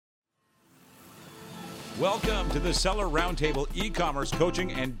Welcome to the Seller Roundtable e-commerce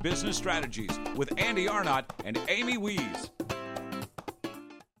coaching and business strategies with Andy Arnott and Amy Wees.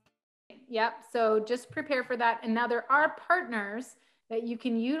 Yep, so just prepare for that. And now there are partners that you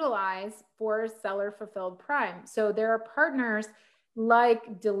can utilize for Seller Fulfilled Prime. So there are partners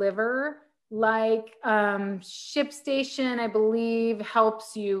like Deliverr, like ShipStation, I believe,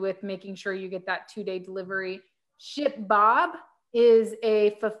 helps you with making sure you get that 2-day delivery. ShipBob is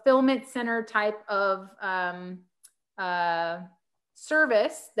a fulfillment center type of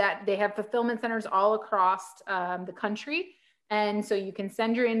service that they have fulfillment centers all across the country. And so you can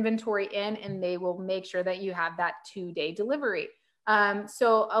send your inventory in and they will make sure that you have that 2-day delivery.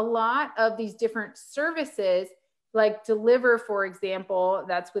 So a lot of these different services like Deliverr, for example,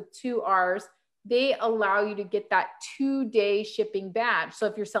 that's with 2 R's, they allow you to get that 2-day shipping badge. So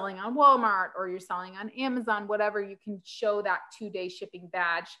if you're selling on Walmart or you're selling on Amazon, whatever, you can show that 2-day shipping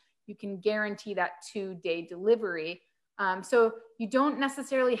badge. You can guarantee that 2-day delivery. So you don't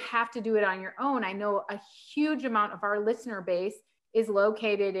necessarily have to do it on your own. I know a huge amount of our listener base is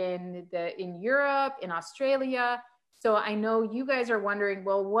located in Europe, in Australia. So I know you guys are wondering,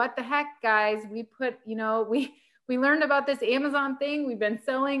 well, what the heck, guys? We learned about this Amazon thing. We've been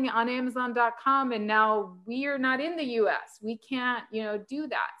selling on Amazon.com and now we are not in the US. We can't, do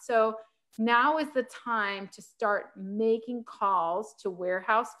that. So now is the time to start making calls to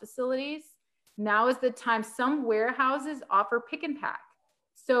warehouse facilities. Now is the time. Some warehouses offer pick and pack.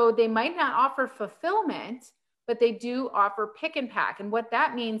 So they might not offer fulfillment, but they do offer pick and pack. And what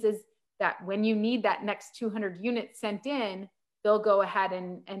that means is that when you need that next 200 units sent in, they'll go ahead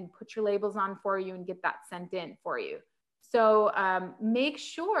and put your labels on for you and get that sent in for you. So make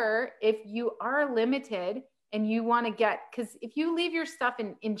sure if you are limited and you want to because if you leave your stuff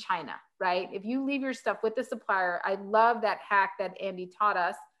in China, right? If you leave your stuff with the supplier, I love that hack that Andy taught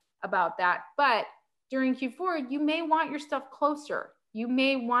us about that. But during Q4, you may want your stuff closer. You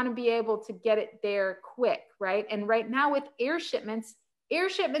may want to be able to get it there quick, right? And right now with air shipments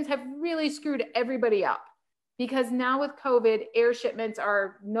have really screwed everybody up. Because now with COVID, air shipments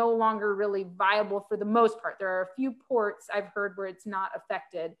are no longer really viable for the most part. There are a few ports I've heard where it's not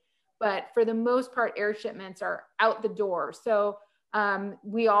affected, but for the most part, air shipments are out the door. So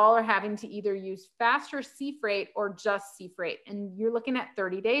we all are having to either use faster sea freight or just sea freight. And you're looking at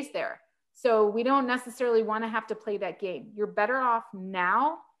 30 days there. So we don't necessarily want to have to play that game. You're better off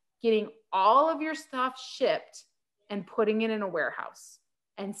now getting all of your stuff shipped and putting it in a warehouse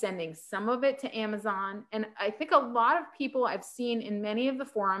and sending some of it to Amazon. And I think a lot of people I've seen in many of the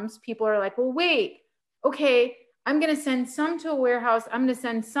forums, people are like, well, wait, okay, I'm going to send some to a warehouse. I'm going to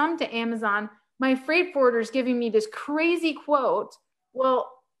send some to Amazon. My freight forwarder is giving me this crazy quote. Well,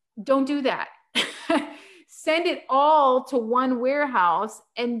 don't do that. Send it all to one warehouse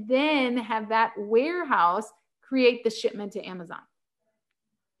and then have that warehouse create the shipment to Amazon.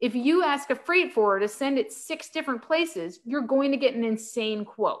 If you ask a freight forwarder to send it 6 different places, you're going to get an insane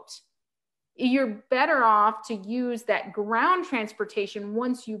quote. You're better off to use that ground transportation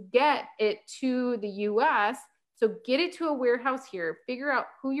once you get it to the US. So get it to a warehouse here, figure out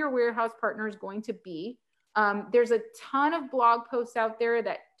who your warehouse partner is going to be. There's a ton of blog posts out there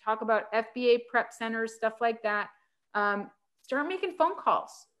that talk about FBA prep centers, stuff like that. Start making phone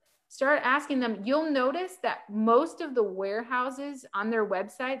calls. Start asking them. You'll notice that most of the warehouses on their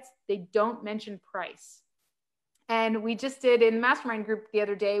websites, they don't mention price. And we just did in Mastermind Group the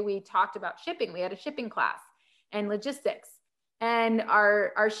other day, we talked about shipping. We had a shipping class and logistics. And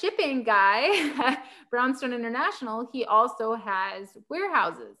our shipping guy, Brownstone International, he also has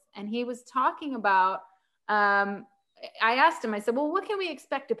warehouses. And he was talking about, I asked him, I said, well, what can we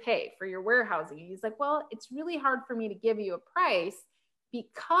expect to pay for your warehousing? And he's like, well, it's really hard for me to give you a price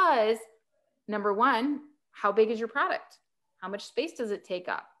because number one, how big is your product? How much space does it take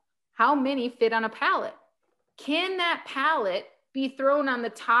up? How many fit on a pallet? Can that pallet be thrown on the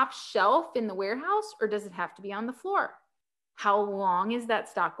top shelf in the warehouse or does it have to be on the floor? How long is that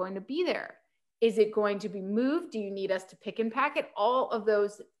stock going to be there? Is it going to be moved? Do you need us to pick and pack it? All of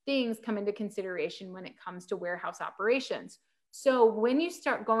those things come into consideration when it comes to warehouse operations. So when you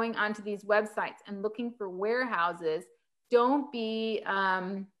start going onto these websites and looking for warehouses, don't be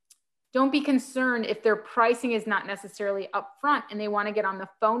concerned if their pricing is not necessarily upfront and they want to get on the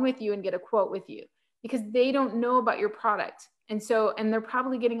phone with you and get a quote with you because they don't know about your product. And they're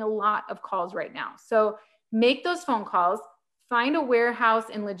probably getting a lot of calls right now. So make those phone calls, find a warehouse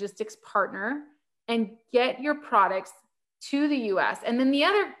and logistics partner and get your products to the US. And then the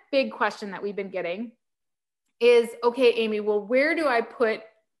other big question that we've been getting is, okay, Amy, well, where do I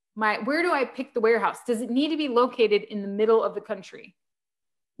pick the warehouse? Does it need to be located in the middle of the country?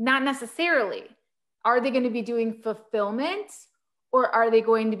 Not necessarily. Are they going to be doing fulfillment, or are they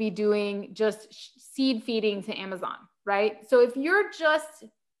going to be doing just seed feeding to Amazon, right? So if you're just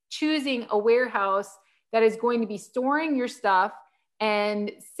choosing a warehouse that is going to be storing your stuff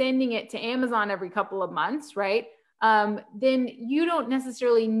and sending it to Amazon every couple of months, right? Then you don't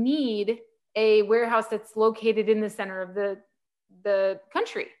necessarily need a warehouse that's located in the center of the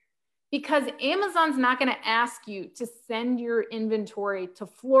country, because Amazon's not going to ask you to send your inventory to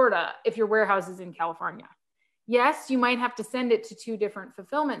Florida if your warehouse is in California. Yes, you might have to send it to 2 different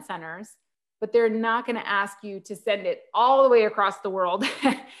fulfillment centers, but they're not going to ask you to send it all the way across the world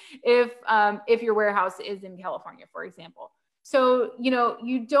if your warehouse is in California, for example. So,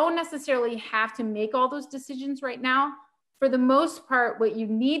 you don't necessarily have to make all those decisions right now. For the most part, what you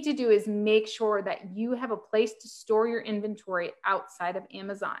need to do is make sure that you have a place to store your inventory outside of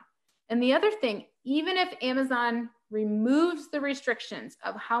Amazon. And the other thing, even if Amazon removes the restrictions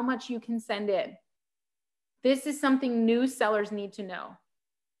of how much you can send in, this is something new sellers need to know.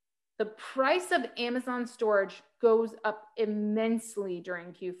 The price of Amazon storage goes up immensely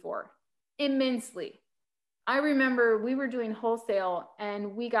during Q4, immensely. I remember we were doing wholesale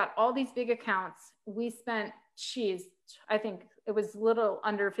and we got all these big accounts. We spent, I think it was a little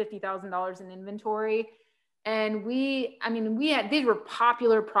under $50,000 in inventory. And we had, these were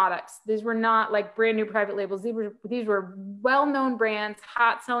popular products. These were not like brand new private labels. These were well-known brands,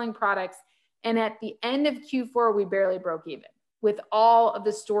 hot selling products. And at the end of Q4, we barely broke even with all of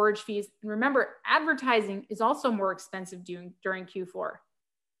the storage fees. And remember, advertising is also more expensive during Q4.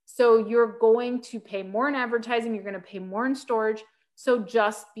 So you're going to pay more in advertising. You're going to pay more in storage. So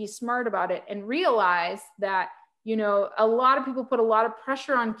just be smart about it and realize that, a lot of people put a lot of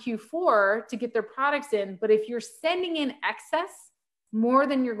pressure on Q4 to get their products in. But if you're sending in excess more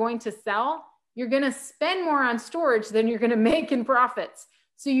than you're going to sell, you're going to spend more on storage than you're going to make in profits.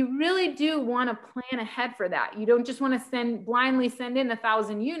 So you really do want to plan ahead for that. You don't just want to blindly send in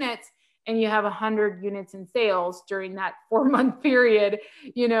 1,000 units and you have 100 units in sales during that 4-month period,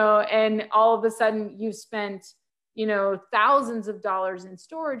 and all of a sudden you've spent, thousands of dollars in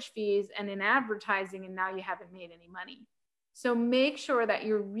storage fees and in advertising, and now you haven't made any money. So make sure that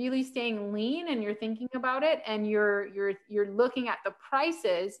you're really staying lean and you're thinking about it, and you're looking at the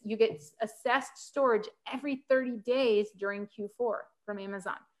prices. You get assessed storage every 30 days during Q4 from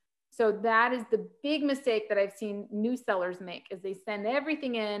Amazon. So that is the big mistake that I've seen new sellers make, is they send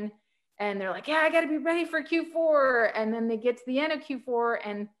everything in and they're like, yeah, I got to be ready for Q4. And then they get to the end of Q4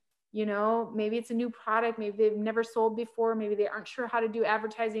 and, maybe it's a new product. Maybe they've never sold before. Maybe they aren't sure how to do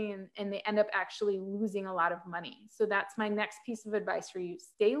advertising, and they end up actually losing a lot of money. So that's my next piece of advice for you.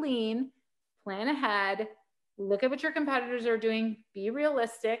 Stay lean, plan ahead, look at what your competitors are doing, be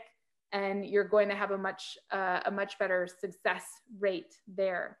realistic, and you're going to have a much better success rate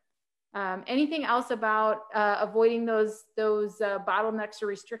there. Anything else about avoiding those bottlenecks or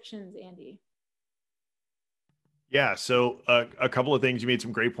restrictions, Andy? Yeah. So a couple of things, you made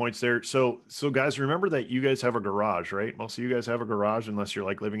some great points there. So guys, remember that you guys have a garage, right? Most of you guys have a garage, unless you're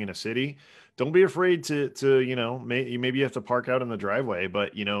like living in a city. Don't be afraid to maybe you have to park out in the driveway,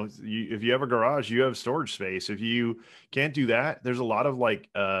 but if you have a garage, you have storage space. If you can't do that, there's a lot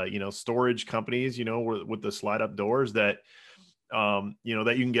of storage companies, with the slide up doors that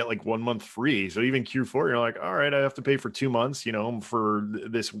that you can get like 1 month free. So even Q4, you're like, all right, I have to pay for 2 months, for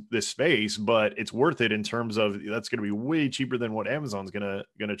this space, but it's worth it in terms of that's going to be way cheaper than what Amazon's going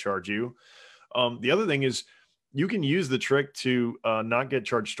to charge you. The other thing is you can use the trick to not get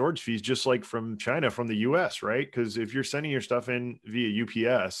charged storage fees, just like from China, from the US, right? Because if you're sending your stuff in via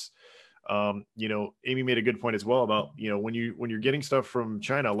UPS, Amy made a good point as well about, when you're getting stuff from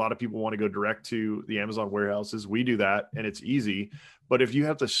China, a lot of people want to go direct to the Amazon warehouses. We do that and it's easy. But if you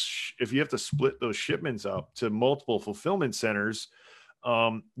have to split those shipments up to multiple fulfillment centers,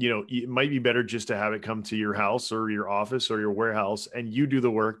 it might be better just to have it come to your house or your office or your warehouse, and you do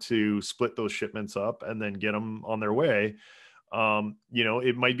the work to split those shipments up and then get them on their way.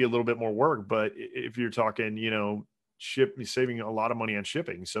 It might be a little bit more work, but if you're talking, saving a lot of money on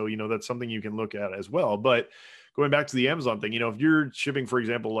shipping. So, that's something you can look at as well. But going back to the Amazon thing, if you're shipping, for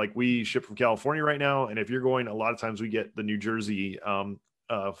example, like we ship from California right now, and if you're going, a lot of times we get the New Jersey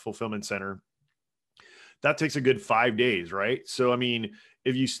fulfillment center, that takes a good 5 days, right? So,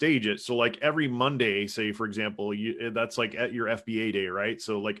 if you stage it, so like every Monday, say, for example, that's like at your FBA day, right?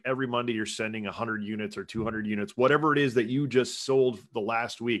 So like every Monday you're sending 100 units or 200 units, whatever it is that you just sold the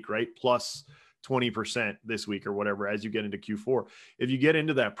last week, right? Plus 20% this week or whatever, as you get into Q4. If you get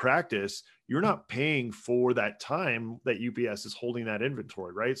into that practice, you're not paying for that time that UPS is holding that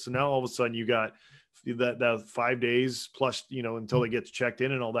inventory, right? So now all of a sudden you got that 5 days plus, until it gets checked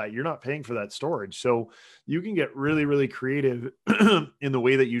in and all that, you're not paying for that storage. So you can get really, really creative in the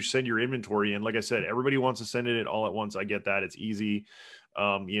way that you send your inventory. And like I said, everybody wants to send it all at once. I get that. It's easy.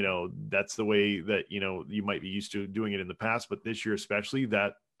 That's the way that, you might be used to doing it in the past, but this year, especially,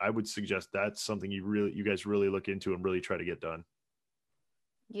 that I would suggest that's something you guys really look into and really try to get done.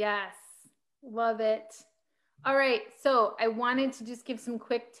 Yes. Love it. All right. So I wanted to just give some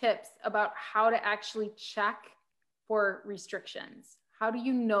quick tips about how to actually check for restrictions. How do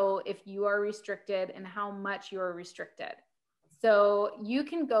you know if you are restricted and how much you are restricted? So you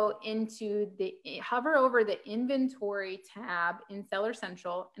can go hover over the inventory tab in Seller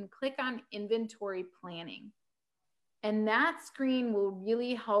Central and click on inventory planning. And that screen will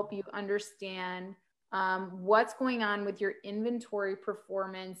really help you understand what's going on with your inventory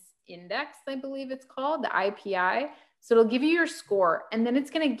performance index, I believe it's called, the IPI. So it'll give you your score, and then it's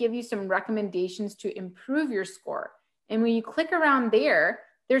going to give you some recommendations to improve your score. And when you click around there,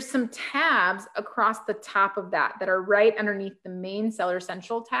 there's some tabs across the top of that are right underneath the main Seller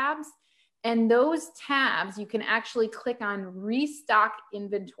Central tabs. And those tabs, you can actually click on restock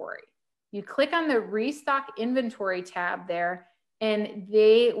inventory. You click on the restock inventory tab there, and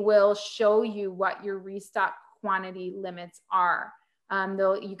they will show you what your restock quantity limits are.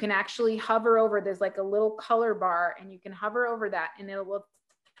 You can actually hover over, there's like a little color bar, and you can hover over that, and it will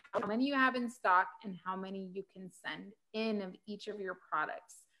tell how many you have in stock and how many you can send in of each of your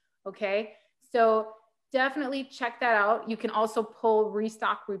products. Okay, so definitely check that out. You can also pull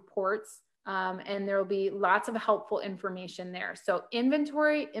restock reports, and there will be lots of helpful information there. So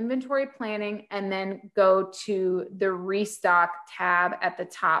inventory planning, and then go to the restock tab at the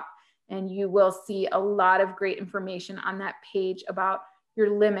top, and you will see a lot of great information on that page about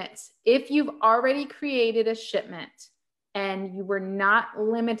your limits. If you've already created a shipment and you were not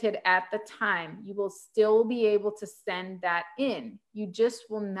limited at the time, you will still be able to send that in. You just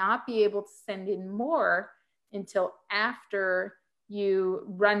will not be able to send in more until after you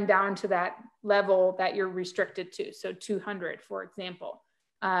run down to that level that you're restricted to. So 200, for example.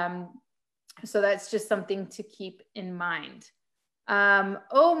 So that's just something to keep in mind.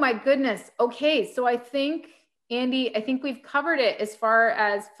 Oh my goodness. Okay. So I think, Andy, I think we've covered it as far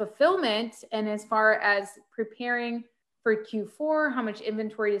as fulfillment and as far as preparing for Q4, how much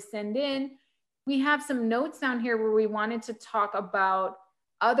inventory to send in. We have some notes down here where we wanted to talk about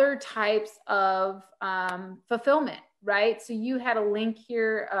other types of fulfillment, right? So you had a link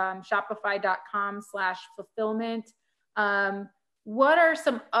here, shopify.com/fulfillment. What are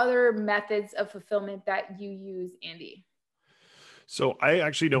some other methods of fulfillment that you use, Andy? So I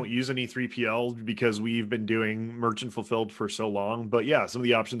actually don't use any 3PL because we've been doing merchant fulfilled for so long. But yeah, some of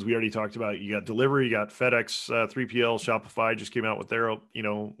the options we already talked about. You got delivery, you got FedEx, 3PL, Shopify just came out with their,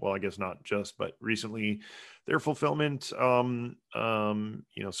 well, I guess not just, but recently their fulfillment, solution.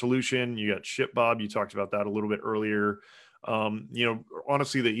 You got ShipBob. You talked about that a little bit earlier.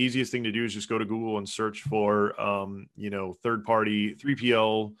 Honestly, the easiest thing to do is just go to Google and search for, third party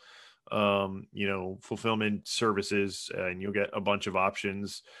 3PL, fulfillment services, and you'll get a bunch of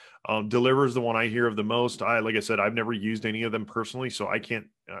options. Deliver is the one I hear of the most. Like I said, I've never used any of them personally, so I can't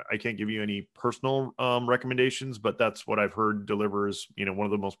give you any personal recommendations, but that's what I've heard. Deliver is, one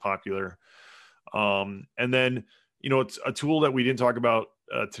of the most popular. And then, it's a tool that we didn't talk about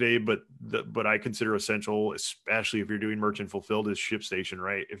today, but I consider essential, especially if you're doing merchant fulfilled, is ShipStation,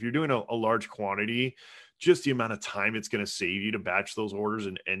 right? If you're doing a large quantity, just the amount of time it's going to save you to batch those orders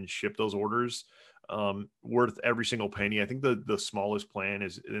and ship those orders, worth every single penny. I think the smallest plan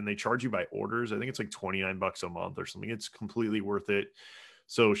is, and they charge you by orders. I think it's like $29 a month or something. It's completely worth it.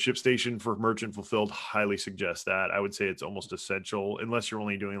 So ShipStation for merchant fulfilled, highly suggest that. I would say it's almost essential unless you're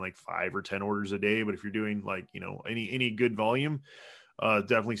only doing like 5 or 10 orders a day. But if you're doing like, any good volume,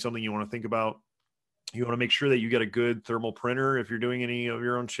 definitely something you want to think about. You want to make sure that you get a good thermal printer if you're doing any of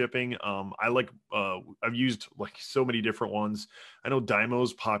your own shipping. I've used like so many different ones. I know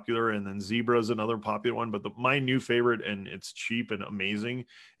Dymo's popular, and then Zebra is another popular one, but my new favorite, and it's cheap and amazing,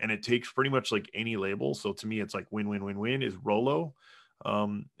 and it takes pretty much like any label. So to me, it's like win, is Rollo.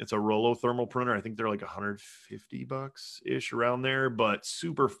 It's a Rollo thermal printer. I think they're like $150 ish around there, but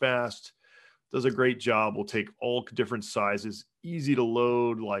super fast, does a great job. Will take all different sizes, easy to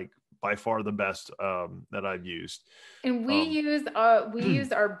load, like by far the best that I've used. And we used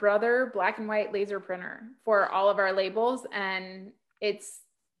our Brother black and white laser printer for all of our labels, and it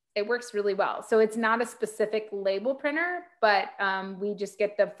works really well. So it's not a specific label printer, but we just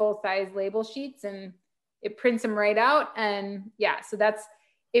get the full size label sheets and it prints them right out. And yeah, so that's,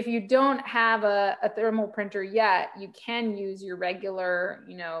 if you don't have a thermal printer yet, you can use your regular,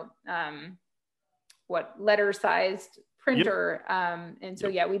 letter sized printer. And so,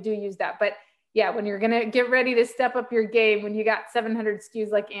 we do use that. But yeah, when you're going to get ready to step up your game, when you got 700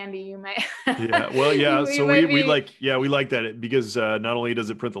 SKUs like Andy, you might. So we like that because not only does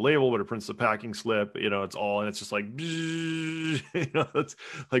it print the label, but it prints the packing slip, it's all, and it's just like, it's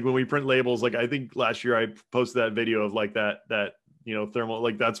like when we print labels, like I think last year I posted that video of like that, thermal,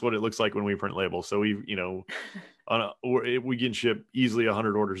 like that's what it looks like when we print labels. So we can ship easily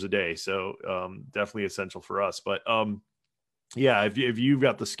 100 orders a day. So definitely essential for us. But if you've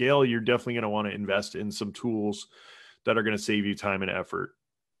got the scale, you're definitely going to want to invest in some tools that are going to save you time and effort.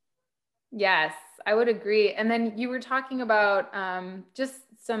 Yes, I would agree. And then you were talking about just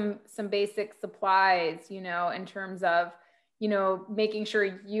some basic supplies, in terms of, making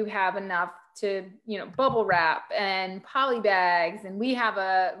sure you have enough to, bubble wrap and poly bags. And we have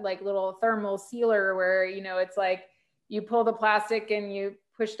a like little thermal sealer where, it's like you pull the plastic and you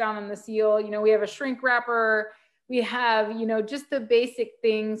push down on the seal. We have a shrink wrapper. We have, just the basic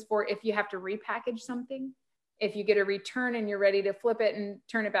things for if you have to repackage something, if you get a return and you're ready to flip it and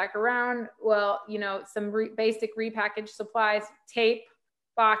turn it back around. Well, some basic repackaged supplies, tape,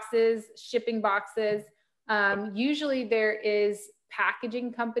 boxes, shipping boxes. Usually there is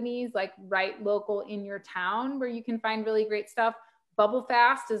packaging companies like right local in your town where you can find really great stuff. Bubble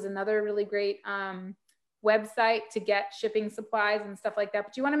Fast is another really great website to get shipping supplies and stuff like that.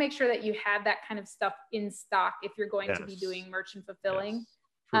 But you want to make sure that you have that kind of stuff in stock if you're going to be doing merchant fulfilling.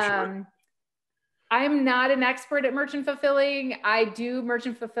 Yes, for sure. I'm not an expert at merchant fulfilling. I do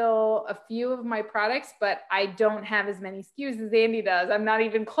merchant fulfill a few of my products, but I don't have as many SKUs as Andy does. I'm not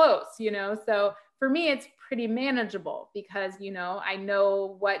even close, So for me, it's pretty manageable because, I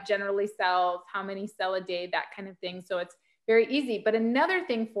know what generally sells, how many sell a day, that kind of thing. So it's very easy. But another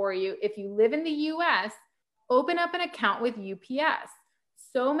thing for you, if you live in the US, open up an account with UPS.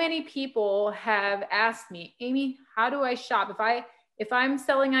 So many people have asked me, Amy, how do I shop? If I'm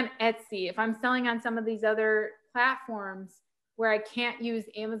selling on Etsy, if I'm selling on some of these other platforms where I can't use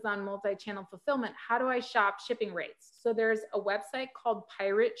Amazon multi-channel fulfillment, how do I shop shipping rates? So there's a website called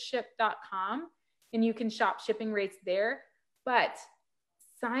pirateship.com and you can shop shipping rates there, but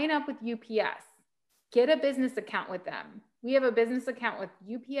sign up with UPS, get a business account with them. We have a business account with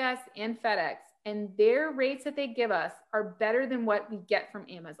UPS and FedEx, and their rates that they give us are better than what we get from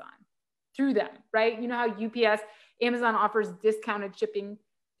Amazon through them, right? You know how Amazon offers discounted shipping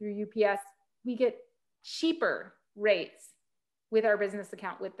through UPS. We get cheaper rates with our business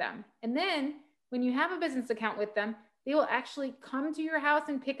account with them. And then when you have a business account with them, they will actually come to your house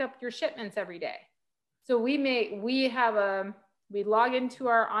and pick up your shipments every day. So we log into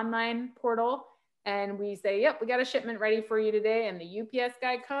our online portal and we say, yep, we got a shipment ready for you today. And the UPS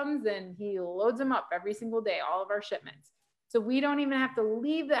guy comes and he loads them up every single day, all of our shipments. So we don't even have to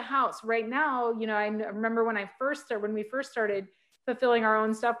leave the house right now. I remember when we first started fulfilling our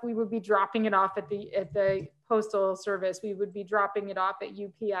own stuff, we would be dropping it off at the postal service. We would be dropping it off at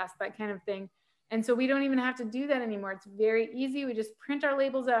UPS, that kind of thing. And so we don't even have to do that anymore. It's very easy. We just print our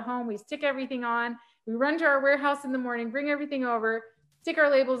labels at home. We stick everything on. We run to our warehouse in the morning, bring everything over, stick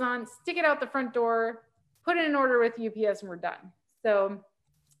our labels on, stick it out the front door, put in an order with UPS, and we're done. So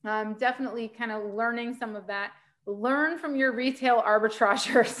definitely kind of learning some of that. Learn from your retail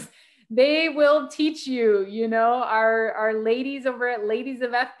arbitrageurs. They will teach you, our ladies over at Ladies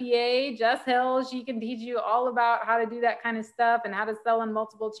of FBA, Jess Hill, she can teach you all about how to do that kind of stuff and how to sell on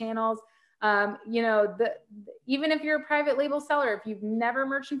multiple channels. Even if you're a private label seller, if you've never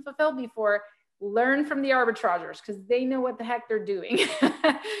merchant fulfilled before, learn from the arbitrageurs because they know what the heck they're doing.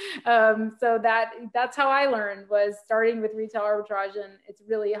 So that's how I learned, was starting with retail arbitrage, and it's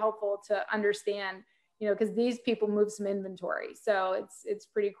really helpful to understand, because these people move some inventory. So it's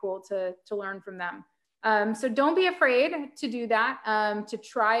pretty cool to learn from them. So don't be afraid to do that, to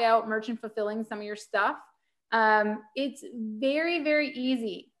try out merchant fulfilling some of your stuff. It's very, very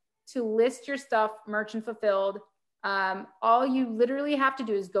easy to list your stuff merchant fulfilled. All you literally have to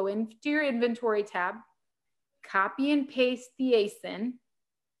do is go into your inventory tab, copy and paste the ASIN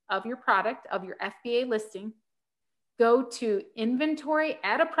of your product, of your FBA listing, go to inventory,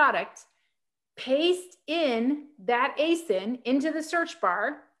 add a product, paste in that ASIN into the search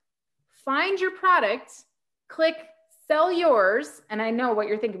bar, find your product, click sell yours. And I know what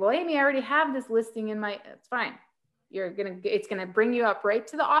you're thinking. Well, Amy, I already have this listing in it's fine. It's going to bring you up right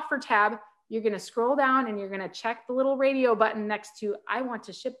to the offer tab. You're going to scroll down and you're going to check the little radio button next to, I want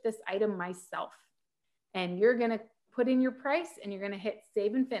to ship this item myself. And you're going to put in your price and you're going to hit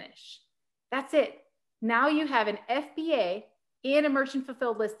save and finish. That's it. Now you have an FBA and a merchant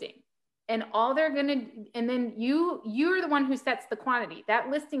fulfilled listing. And all they're going to, and then you're the one who sets the quantity. That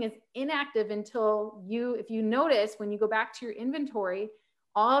listing is inactive until if you notice, when you go back to your inventory,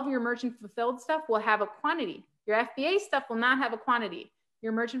 all of your merchant fulfilled stuff will have a quantity. Your FBA stuff will not have a quantity.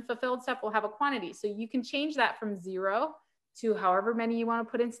 Your merchant fulfilled stuff will have a quantity. So you can change that from 0 to however many you want to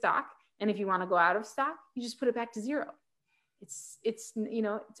put in stock. And if you want to go out of stock, you just put it back to 0. It's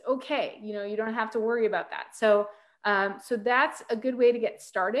okay. You don't have to worry about that. So that's a good way to get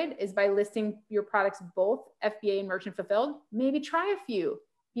started, is by listing your products, both FBA and merchant fulfilled. Maybe try a few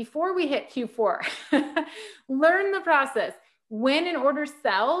before we hit Q4. Learn the process. When an order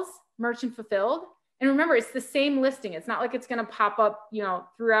sells merchant fulfilled, and remember, it's the same listing. It's not like it's going to pop up,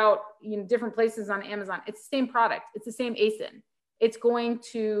 throughout, different places on Amazon. It's the same product. It's the same ASIN. It's going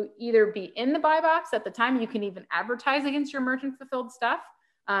to either be in the buy box at the time. You can even advertise against your merchant fulfilled stuff.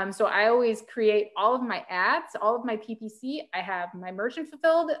 So I always create all of my ads, all of my PPC. I have my merchant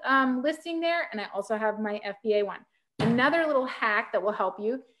fulfilled listing there, and I also have my FBA one. Another little hack that will help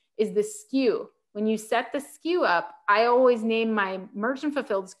you is the SKU. When you set the SKU up, I always name my merchant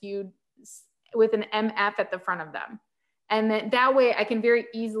fulfilled SKU with an MF at the front of them. And then that way I can very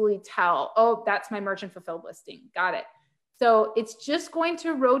easily tell, oh, that's my merchant fulfilled listing. Got it. So it's just going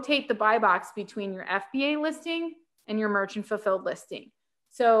to rotate the buy box between your FBA listing and your merchant fulfilled listing.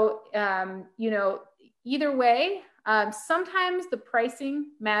 So, either way, sometimes the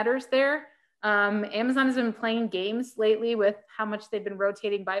pricing matters there. Amazon has been playing games lately with how much they've been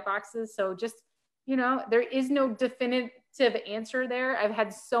rotating buy boxes. So just, there is no definitive answer there. I've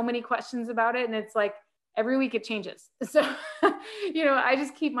had so many questions about it, and it's like every week it changes. So, I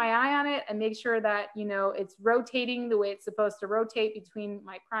just keep my eye on it and make sure that, it's rotating the way it's supposed to rotate between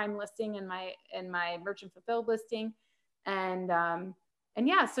my prime listing and my merchant fulfilled listing. And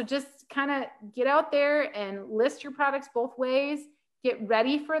yeah, so just kind of get out there and list your products both ways, get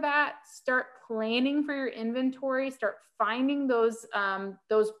ready for that, start planning for your inventory, start finding those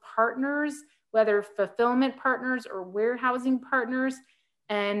partners, whether fulfillment partners or warehousing partners,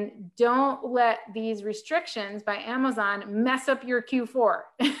 and don't let these restrictions by Amazon mess up your Q4.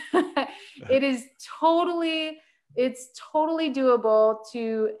 It's totally doable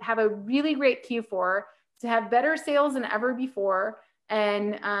to have a really great Q4, to have better sales than ever before,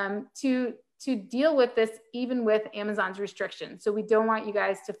 and to deal with this even with Amazon's restrictions. So we don't want you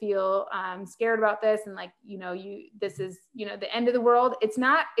guys to feel scared about this and like, this is, the end of the world. It's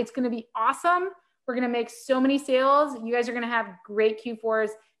not. It's going to be awesome. We're going to make so many sales. You guys are going to have great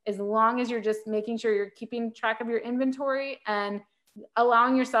Q4s as long as you're just making sure you're keeping track of your inventory and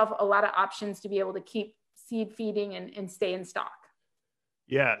allowing yourself a lot of options to be able to keep seed feeding and stay in stock.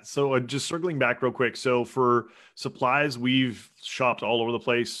 Yeah. So just circling back real quick. So for supplies, we've shopped all over the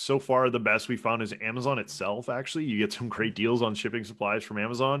place. So far, the best we found is Amazon itself. Actually, you get some great deals on shipping supplies from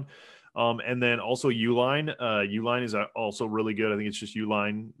Amazon. And then also Uline. Uline is also really good. I think it's just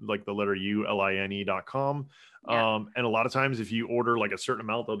Uline, like the letter ULINE.com. Yeah. And a lot of times if you order like a certain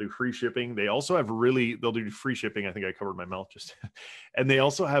amount, they'll do free shipping. They also have they'll do free shipping. I think I covered my mouth just, and they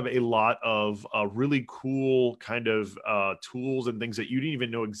also have a lot of really cool kind of tools and things that you didn't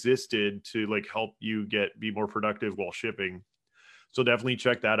even know existed to like help you be more productive while shipping. So definitely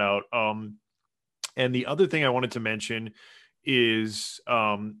check that out. And the other thing I wanted to mention is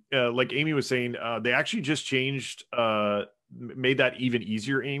like Amy was saying, they actually just changed, made that even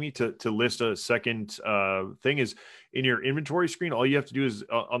easier, Amy, to list a second thing is in your inventory screen. All you have to do is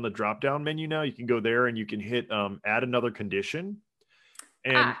on the drop down menu now, you can go there and you can hit add another condition.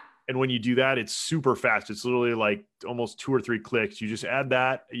 And when you do that, it's super fast. It's literally like almost 2 or 3 clicks. You just add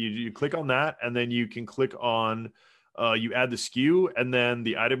that, you click on that, and then you can click on you add the SKU and then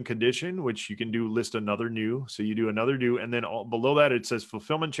the item condition, which you can do list another new. So you do another new, and then below that, it says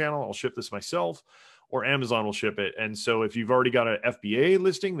fulfillment channel. I'll ship this myself, or Amazon will ship it. And so if you've already got an FBA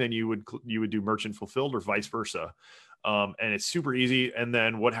listing, then you would do merchant fulfilled or vice versa. And it's super easy. And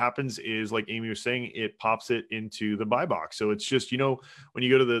then what happens is, like Amy was saying, it pops it into the buy box. So it's just, when you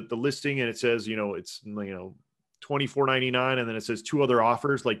go to the listing and it says, it's, $24.99, and then it says 2 other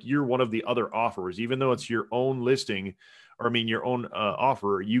offers, like you're one of the other offers, even though it's your own listing, or your own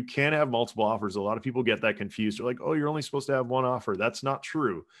offer. You can have multiple offers. A lot of people get that confused. They're like, oh, you're only supposed to have one offer. That's not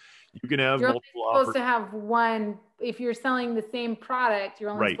true. You can have multiple offers. You're supposed to have one. If you're selling the same product,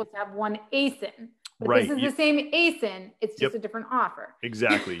 you're only supposed to have one ASIN. But this is the same ASIN. It's just a different offer.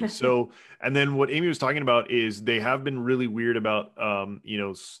 Exactly. So, and then what Amy was talking about is they have been really weird about,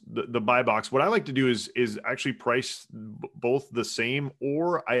 the buy box. What I like to do is actually price both the same,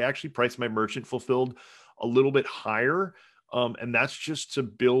 or I actually price my merchant fulfilled a little bit higher. And that's just to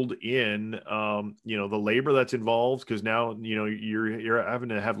build in, the labor that's involved. Cause now, you're having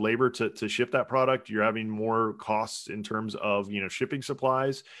to have labor to ship that product. You're having more costs in terms of, shipping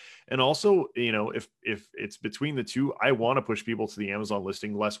supplies. And also, if it's between the two, I want to push people to the Amazon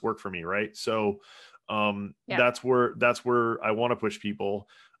listing, less work for me. Right. So, that's where I want to push people.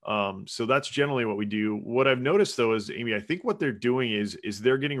 So that's generally what we do. What I've noticed though is, Amy, I think what they're doing is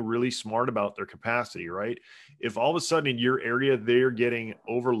they're getting really smart about their capacity, right? If all of a sudden in your area, they're getting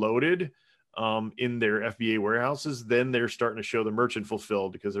overloaded in their FBA warehouses, then they're starting to show the merchant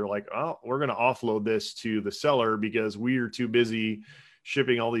fulfilled, because they're like, oh, we're going to offload this to the seller because we are too busy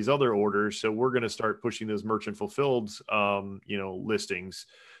shipping all these other orders. So we're going to start pushing those merchant fulfilled, listings.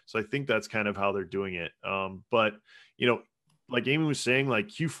 So I think that's kind of how they're doing it. But like Amy was saying, like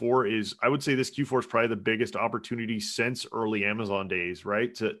I would say this Q4 is probably the biggest opportunity since early Amazon days,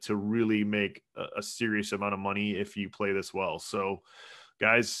 right? To really make a serious amount of money if you play this well. So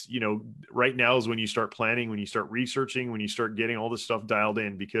guys, right now is when you start planning, when you start researching, when you start getting all this stuff dialed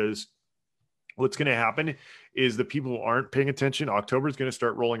in, because what's going to happen is the people who aren't paying attention, October is going to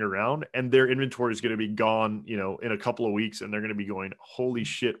start rolling around and their inventory is going to be gone, in a couple of weeks. And they're going to be going, holy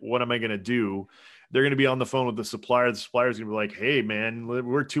shit, what am I going to do? They're going to be on the phone with the supplier. The supplier is going to be like, hey man,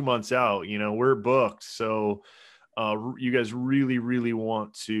 we're 2 months out, we're booked. So you guys really, really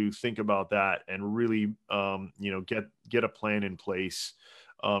want to think about that and really, get a plan in place.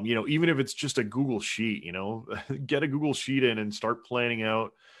 Even if it's just a Google sheet, get a Google sheet in and start planning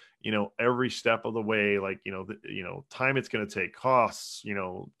out, every step of the way, like, time it's going to take, costs,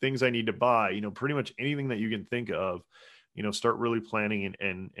 things I need to buy, pretty much anything that you can think of, start really planning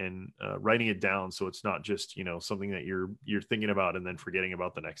and writing it down. So it's not just, something that you're thinking about and then forgetting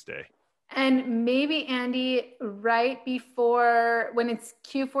about the next day. And maybe, Andy, right before, when it's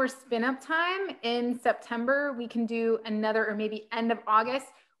Q4 spin up time in September, we can do another, or maybe end of August,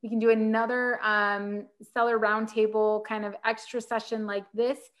 we can do another seller roundtable kind of extra session like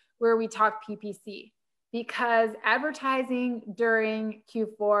this, where we talk PPC, because advertising during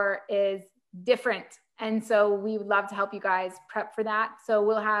Q4 is different. And so we would love to help you guys prep for that. So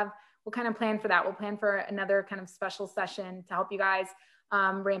we'll kind of plan for that. We'll plan for another kind of special session to help you guys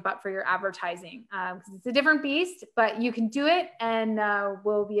ramp up for your advertising, because it's a different beast, but you can do it, and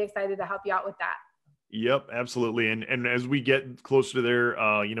we'll be excited to help you out with that. Yep, absolutely. And as we get closer to there,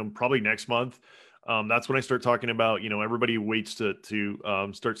 probably next month, that's when I start talking about, everybody waits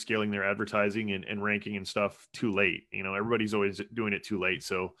to start scaling their advertising and ranking and stuff too late. Everybody's always doing it too late.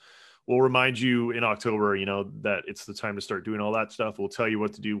 So we'll remind you in October, that it's the time to start doing all that stuff. We'll tell you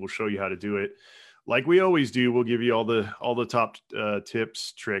what to do. We'll show you how to do it. Like we always do, we'll give you all the top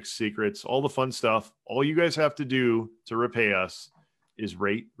tips, tricks, secrets, all the fun stuff. All you guys have to do to repay us is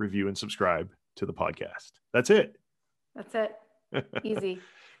rate, review, and subscribe to the podcast. That's it. Easy.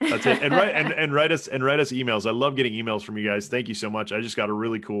 That's it. And write us emails. I love getting emails from you guys. Thank you so much. I just got a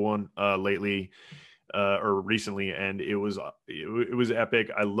really cool one recently, and it was epic.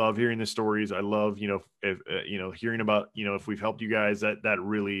 I love hearing the stories. I love, hearing about, if we've helped you guys, that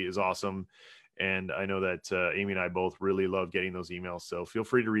really is awesome. And I know that Amy and I both really love getting those emails. So feel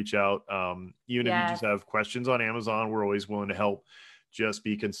free to reach out. Even if you just have questions on Amazon, we're always willing to help. Just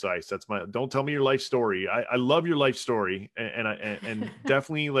be concise. Don't tell me your life story. I love your life story. And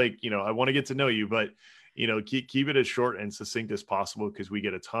definitely, I want to get to know you, but keep it as short and succinct as possible, because we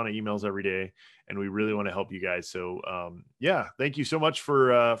get a ton of emails every day and we really want to help you guys. So thank you so much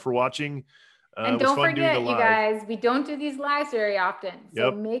for watching. And don't forget, you guys, we don't do these lives very often.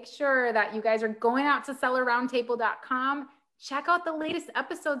 So make sure that you guys are going out to sellerroundtable.com. Check out the latest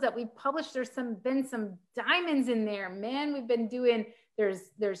episodes that we've published. There's been some diamonds in there, man. We've been doing,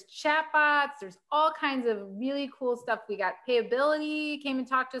 there's chat bots. There's all kinds of really cool stuff. We got Payability came and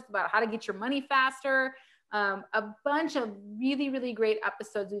talked to us about how to get your money faster. A bunch of really, really great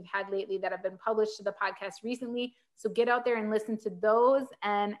episodes we've had lately that have been published to the podcast recently. So get out there and listen to those.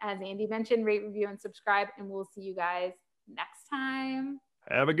 And as Andy mentioned, rate, review, and subscribe. And we'll see you guys next time.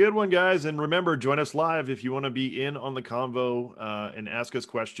 Have a good one, guys. And remember, join us live if you want to be in on the convo and ask us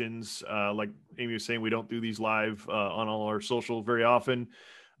questions. Like Amy was saying, we don't do these live on all our social very often.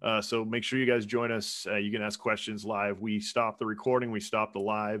 So make sure you guys join us. You can ask questions live. We stop the recording, we stop the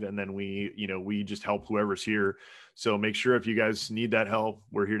live, and then we just help whoever's here. So make sure if you guys need that help,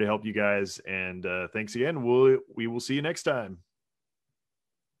 we're here to help you guys. And thanks again. We will see you next time.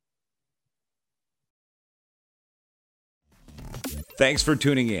 Thanks for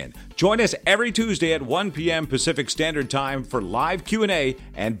tuning in. Join us every Tuesday at 1 p.m. Pacific Standard Time for live Q&A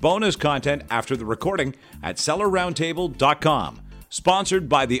and bonus content after the recording at sellerroundtable.com. Sponsored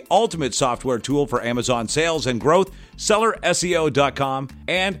by the ultimate software tool for Amazon sales and growth, SellerSEO.com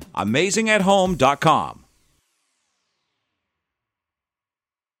and AmazingAtHome.com.